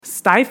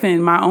stifle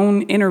my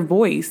own inner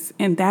voice.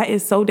 And that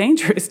is so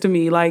dangerous to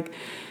me. Like,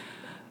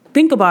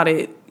 think about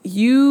it.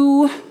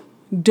 You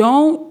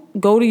don't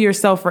go to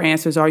yourself for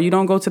answers, or you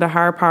don't go to the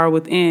higher power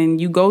within.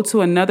 You go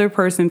to another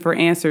person for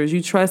answers. You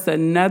trust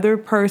another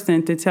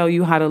person to tell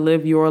you how to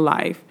live your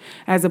life,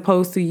 as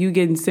opposed to you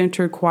getting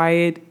centered,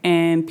 quiet,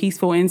 and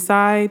peaceful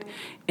inside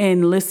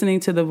and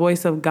listening to the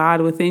voice of God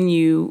within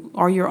you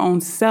or your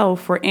own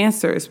self for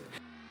answers.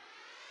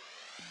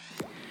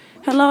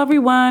 Hello,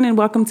 everyone, and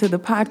welcome to the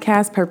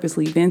podcast,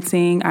 Purposely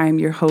Venting. I am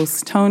your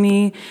host,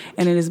 Tony,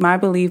 and it is my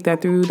belief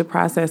that through the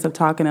process of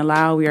talking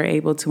aloud, we are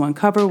able to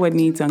uncover what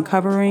needs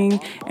uncovering,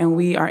 and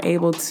we are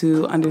able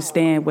to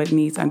understand what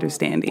needs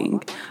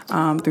understanding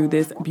through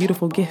this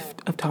beautiful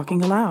gift of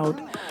talking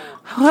aloud.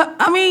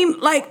 I mean,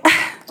 like,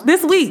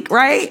 this week,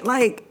 right?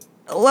 Like,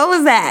 what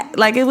was that?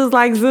 Like, it was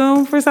like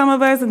Zoom for some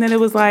of us, and then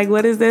it was like,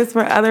 what is this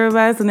for other of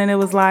us? And then it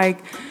was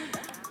like,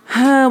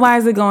 why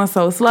is it going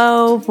so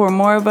slow for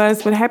more of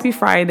us? But happy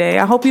Friday.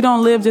 I hope you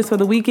don't live just for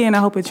the weekend. I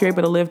hope that you're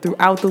able to live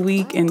throughout the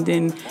week, and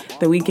then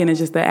the weekend is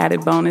just the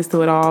added bonus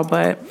to it all.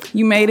 But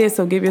you made it,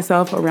 so give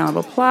yourself a round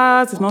of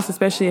applause, most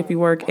especially if you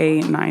work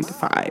a 9 to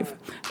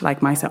 5.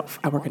 Like myself,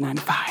 I work a 9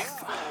 to 5.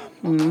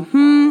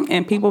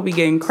 And people be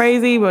getting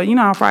crazy, but you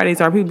know how Fridays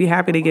are. People be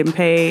happy to get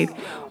paid,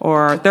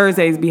 or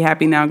Thursdays be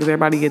happy now because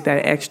everybody get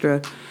that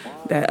extra,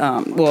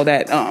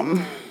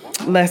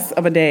 less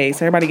of a day.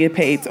 So everybody get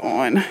paid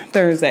on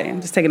Thursday.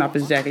 I'm just taking off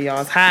this jacket,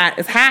 y'all. It's hot.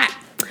 It's hot.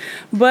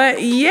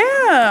 But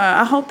yeah,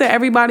 I hope that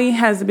everybody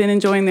has been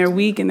enjoying their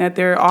week and that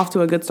they're off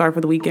to a good start for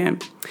the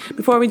weekend.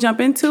 Before we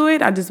jump into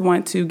it, I just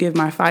want to give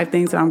my 5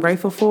 things that I'm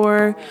grateful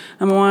for.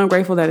 Number 1, I'm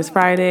grateful that it's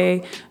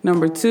Friday.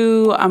 Number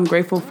 2, I'm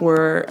grateful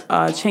for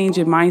a change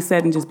in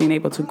mindset and just being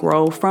able to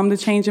grow from the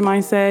change in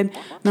mindset.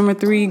 Number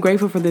 3,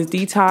 grateful for this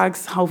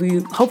detox.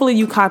 Hopefully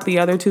you caught the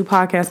other 2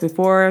 podcasts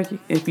before.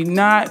 If you're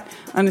not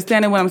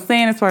understanding what I'm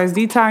saying as far as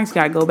detox, you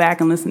got to go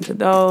back and listen to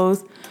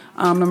those.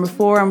 Number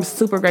 4, I'm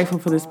super grateful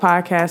for this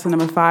podcast. And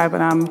number 5,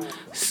 and I'm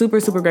super,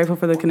 super grateful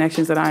for the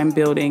connections that I'm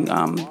building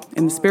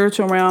in the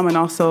spiritual realm and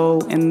also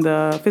in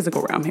the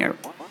physical realm here.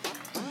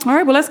 All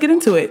right, well, let's get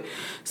into it.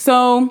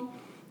 So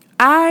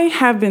I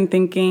have been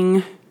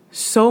thinking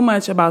so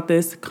much about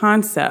this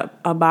concept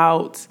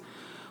about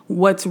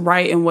what's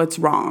right and what's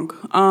wrong.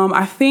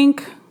 I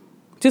think,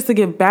 just to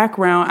give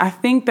background, I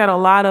think that a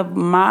lot of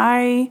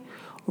my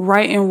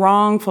right and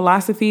wrong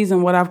philosophies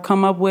and what I've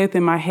come up with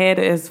in my head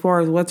as far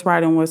as what's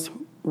right and what's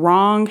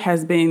wrong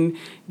has been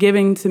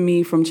given to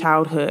me from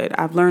childhood.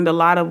 I've learned a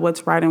lot of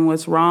what's right and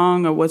what's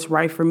wrong, or what's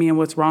right for me and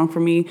what's wrong for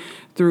me,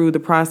 through the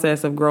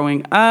process of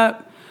growing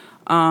up,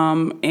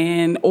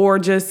 or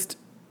just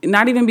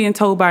not even being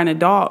told by an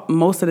adult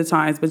most of the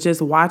times, but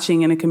just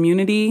watching in a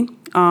community,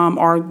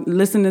 or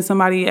listening to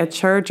somebody at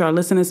church, or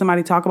listening to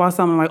somebody talk about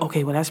something like,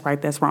 okay, well, that's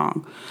right, that's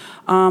wrong.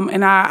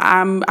 And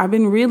I've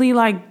been really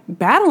like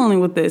battling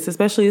with this,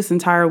 especially this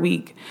entire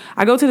week.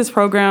 I go to this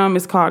program.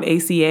 It's called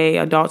ACA,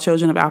 Adult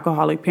Children of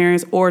Alcoholic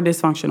Parents or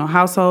Dysfunctional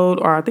Household,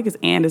 or I think it's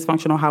and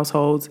Dysfunctional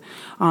Households.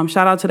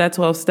 Shout out to that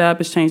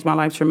 12-step. It's changed my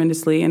life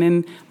tremendously. And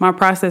in my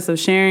process of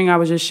sharing, I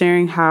was just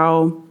sharing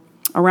how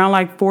around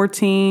like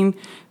 14,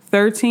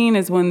 13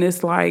 is when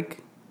this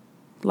like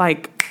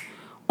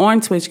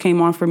on switch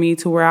came on for me,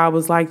 to where I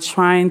was like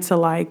trying to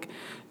like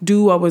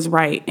do what was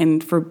right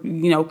and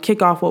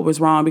kick off what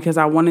was wrong, because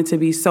I wanted to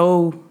be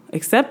so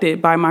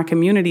accepted by my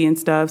community and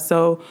stuff.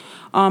 So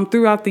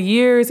throughout the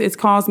years, it's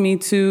caused me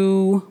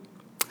to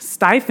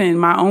stifle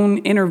my own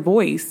inner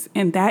voice.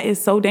 And that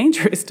is so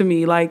dangerous to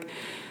me. Like,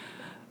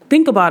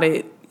 think about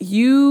it.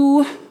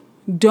 You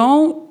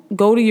don't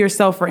go to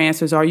yourself for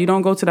answers, or you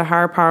don't go to the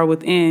higher power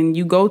within.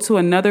 You go to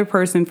another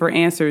person for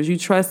answers. You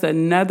trust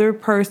another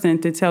person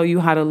to tell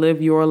you how to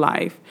live your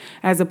life,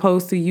 as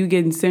opposed to you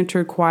getting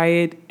centered,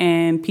 quiet,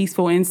 and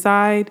peaceful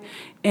inside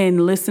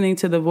and listening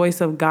to the voice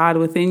of God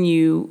within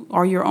you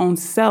or your own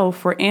self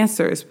for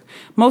answers.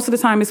 Most of the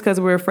time it's because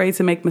we're afraid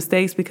to make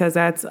mistakes, because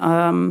that's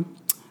a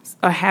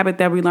habit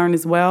that we learn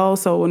as well.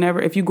 So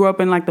if you grew up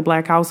in like the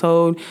Black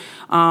household,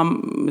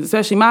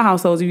 especially my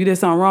household, if you did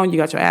something wrong, you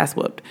got your ass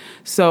whooped.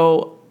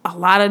 So a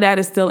lot of that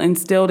is still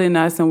instilled in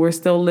us, and we're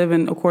still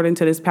living according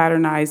to this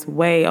patternized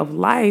way of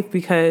life,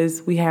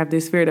 because we have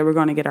this fear that we're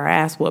going to get our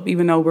ass whooped,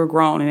 even though we're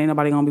grown and ain't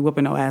nobody going to be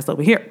whooping no ass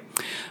over here.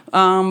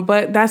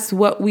 But that's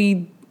what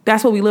we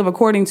live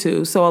according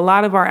to. So a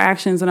lot of our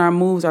actions and our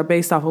moves are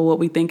based off of what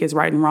we think is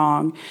right and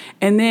wrong.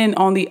 And then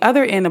on the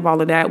other end of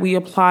all of that, we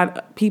applaud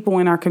people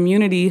in our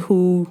community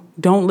who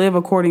don't live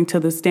according to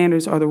the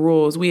standards or the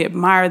rules. We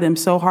admire them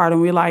so hard,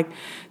 and we're like,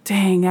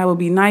 dang, that would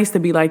be nice to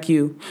be like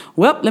you.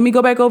 Well, let me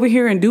go back over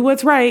here and do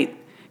what's right.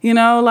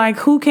 Like,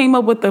 who came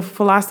up with the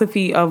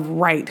philosophy of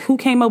right? Who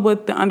came up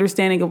with the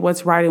understanding of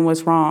what's right and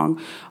what's wrong?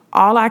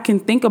 All I can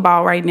think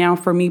about right now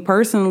for me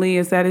personally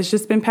is that it's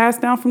just been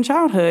passed down from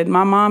childhood.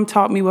 My mom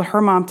taught me what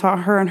her mom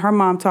taught her, and her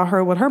mom taught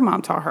her what her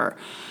mom taught her.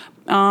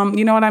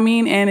 You know what I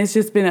mean? And it's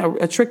just been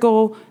a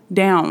trickle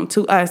down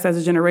to us as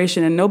a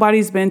generation. And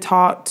nobody's been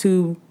taught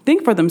to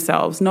think for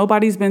themselves.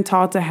 Nobody's been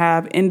taught to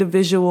have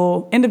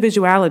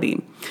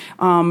individuality,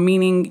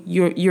 meaning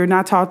you're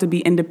not taught to be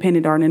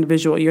independent or an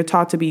individual. You're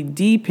taught to be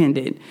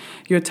dependent.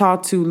 You're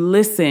taught to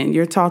listen.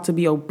 You're taught to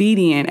be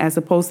obedient as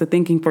opposed to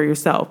thinking for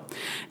yourself.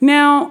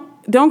 Now,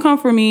 don't come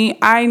for me.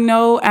 I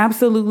know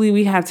absolutely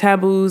we have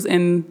taboos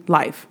in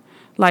life.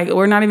 Like,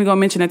 we're not even going to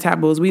mention the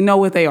taboos. We know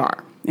what they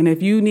are. And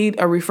if you need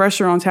a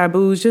refresher on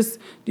taboos, just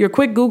your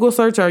quick Google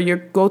search or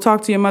go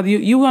talk to your mother.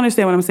 You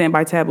understand what I'm saying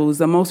by taboos,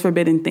 the most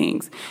forbidden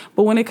things.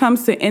 But when it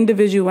comes to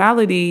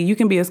individuality, you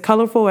can be as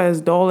colorful,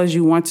 as dull as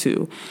you want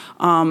to.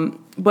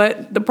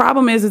 But the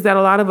problem is that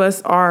a lot of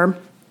us are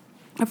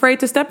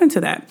afraid to step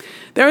into that.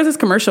 There was this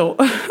commercial.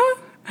 You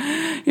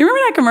remember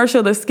that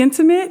commercial, the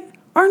Skintimate?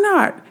 Or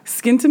not.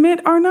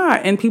 Skintimate or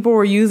not. And people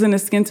were using a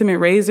Skintimate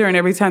razor, and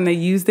every time they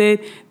used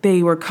it,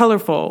 they were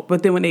colorful.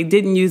 But then when they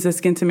didn't use a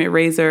Skintimate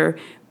razor,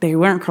 they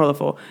weren't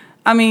colorful.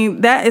 I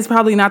mean, that is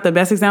probably not the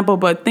best example,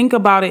 but think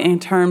about it in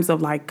terms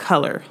of like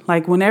color.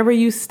 Like whenever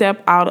you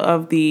step out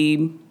of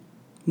the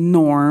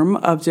norm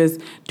of just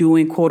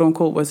doing quote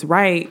unquote what's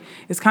right,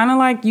 it's kind of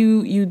like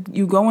you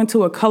go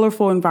into a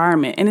colorful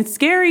environment, and it's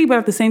scary, but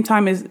at the same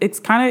time it's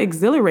kind of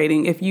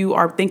exhilarating if you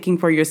are thinking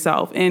for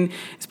yourself. And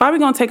it's probably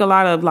going to take a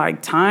lot of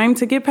like time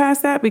to get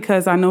past that,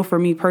 because I know for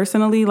me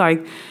personally,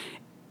 like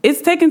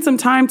it's taken some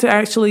time to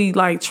actually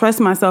like trust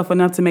myself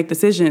enough to make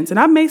decisions.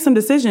 And I've made some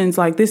decisions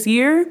like this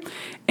year,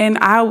 and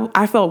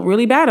I felt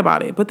really bad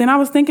about it. But then I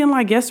was thinking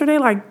like yesterday,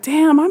 like,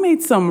 damn, I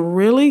made some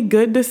really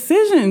good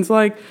decisions.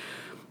 Like,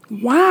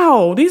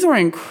 wow, these are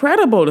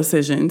incredible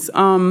decisions.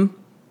 And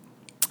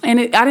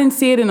I didn't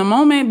see it in the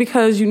moment,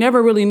 because you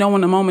never really know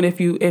in the moment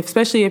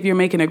especially if you're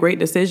making a great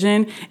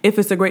decision, if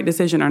it's a great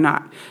decision or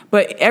not.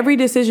 But every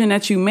decision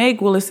that you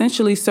make will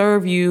essentially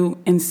serve you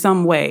in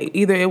some way.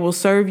 Either it will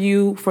serve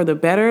you for the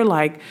better,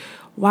 like,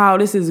 wow,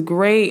 this is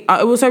great.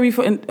 It will serve you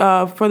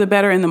for the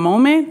better in the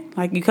moment.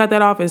 Like you cut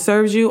that off, it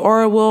serves you,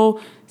 or it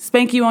will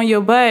spank you on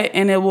your butt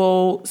and it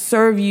will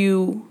serve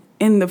you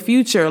in the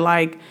future.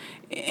 Like,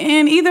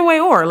 and either way,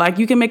 or like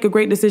you can make a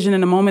great decision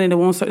in the moment and it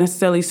won't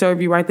necessarily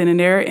serve you right then and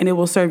there, and it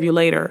will serve you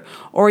later.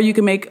 Or you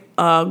can make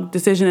a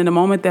decision in the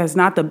moment that's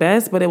not the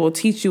best, but it will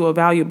teach you a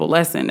valuable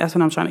lesson. That's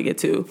what I'm trying to get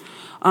to.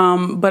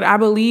 But I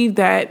believe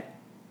that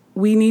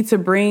we need to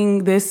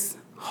bring this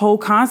whole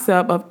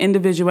concept of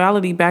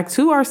individuality back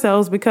to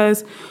ourselves,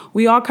 because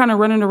we all kind of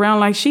running around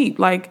like sheep,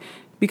 like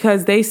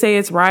because they say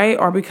it's right,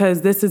 or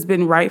because this has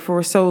been right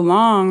for so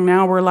long.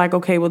 Now we're like,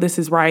 okay, well, this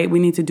is right. We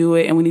need to do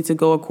it, and we need to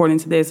go according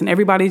to this. And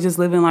everybody's just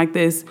living like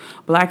this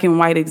black and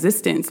white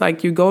existence.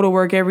 Like you go to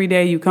work every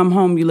day, you come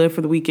home, you live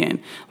for the weekend.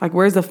 Like,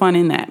 where's the fun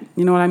in that?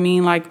 You know what I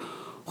mean? Like,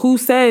 who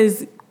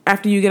says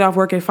after you get off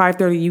work at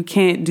 5:30, you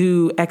can't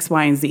do X,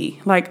 Y, and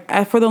Z? Like,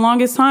 for the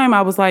longest time,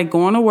 I was like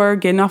going to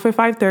work, getting off at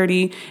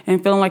 5:30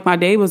 and feeling like my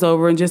day was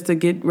over, and just to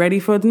get ready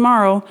for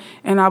tomorrow.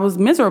 And I was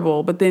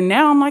miserable. But then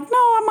now I'm like,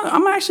 no,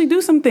 I'm going to actually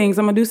do some things.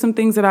 I'm going to do some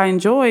things that I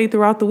enjoy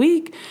throughout the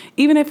week.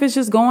 Even if it's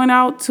just going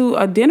out to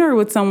a dinner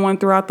with someone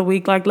throughout the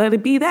week, like let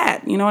it be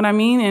that. You know what I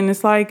mean? And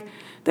it's like,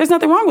 there's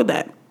nothing wrong with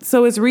that.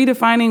 So it's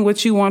redefining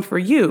what you want for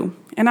you.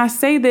 And I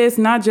say this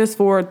not just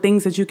for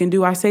things that you can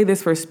do. I say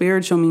this for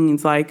spiritual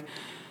means, like,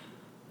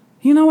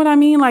 you know what I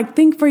mean? Like,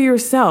 think for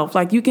yourself.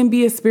 Like, you can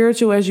be as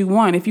spiritual as you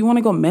want. If you want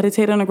to go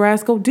meditate on the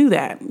grass, go do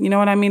that. You know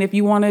what I mean? If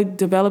you want to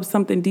develop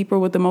something deeper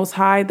with the Most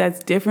High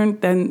that's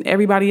different than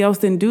everybody else,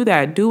 then do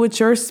that. Do what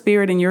your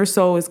spirit and your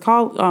soul is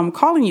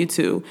calling you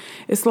to.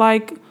 It's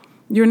like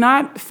you're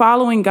not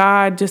following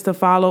God just to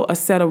follow a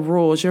set of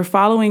rules. You're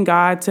following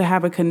God to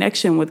have a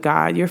connection with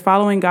God. You're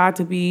following God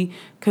to be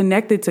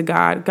connected to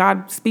God.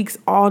 God speaks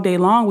all day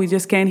long. We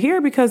just can't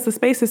hear because the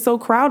space is so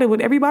crowded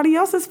with everybody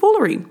else's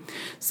foolery.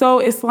 So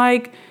it's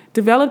like,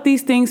 develop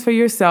these things for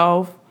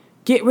yourself.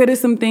 Get rid of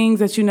some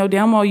things that you know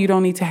damn well you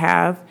don't need to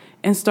have,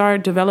 and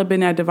start developing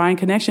that divine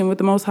connection with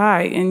the Most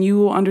High. And you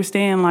will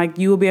understand, like,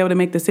 you will be able to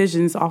make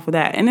decisions off of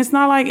that. And it's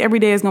not like every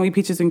day is going to be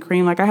peaches and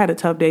cream. Like, I had a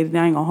tough day today.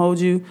 I ain't going to hold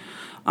you.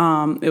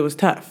 It was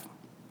tough,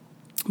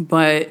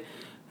 but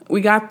we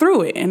got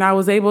through it, and I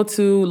was able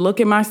to look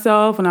at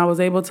myself, and I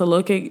was able to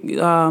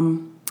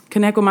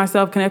connect with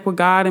myself, connect with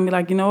God, and be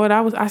like, you know what,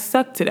 I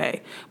sucked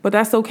today, but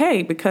that's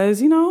okay,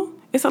 because, you know,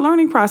 it's a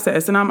learning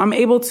process, and I'm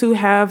able to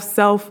have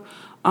self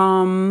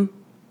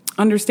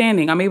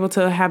understanding. I'm able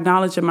to have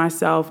knowledge of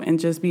myself and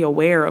just be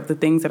aware of the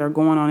things that are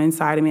going on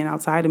inside of me and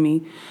outside of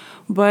me.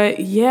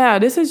 But yeah,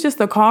 this is just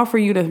a call for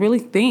you to really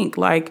think,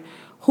 like,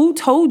 who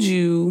told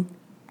you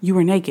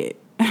were naked?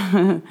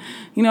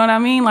 You know what I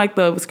mean? Like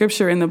the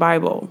scripture in the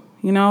Bible,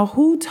 you know,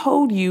 who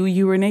told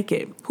you were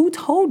naked? Who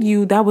told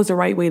you that was the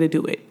right way to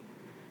do it?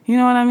 You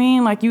know what I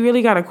mean? Like, you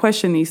really got to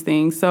question these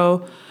things.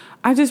 So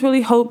I just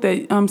really hope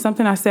that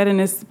something I said in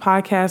this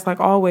podcast, like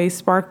always,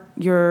 spark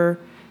your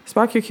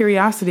spark your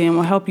curiosity and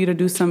will help you to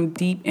do some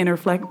deep inner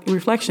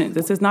reflections.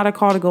 This is not a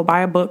call to go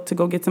buy a book, to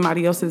go get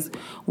somebody else's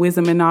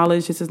wisdom and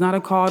knowledge. This is not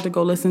a call to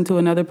go listen to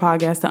another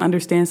podcast to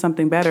understand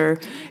something better.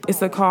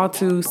 It's a call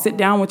to sit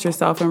down with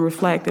yourself and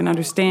reflect and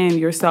understand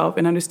yourself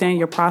and understand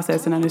your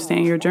process and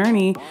understand your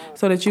journey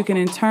so that you can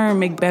in turn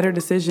make better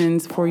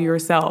decisions for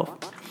yourself.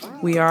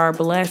 We are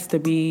blessed to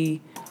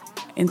be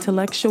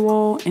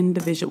intellectual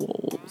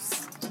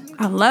individuals.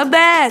 I love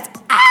that.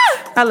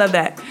 I love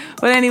that.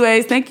 But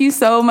anyways, thank you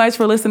so much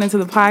for listening to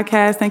the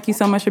podcast. Thank you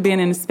so much for being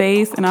in the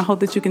space. And I hope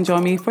that you can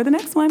join me for the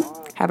next one.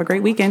 Have a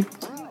great weekend.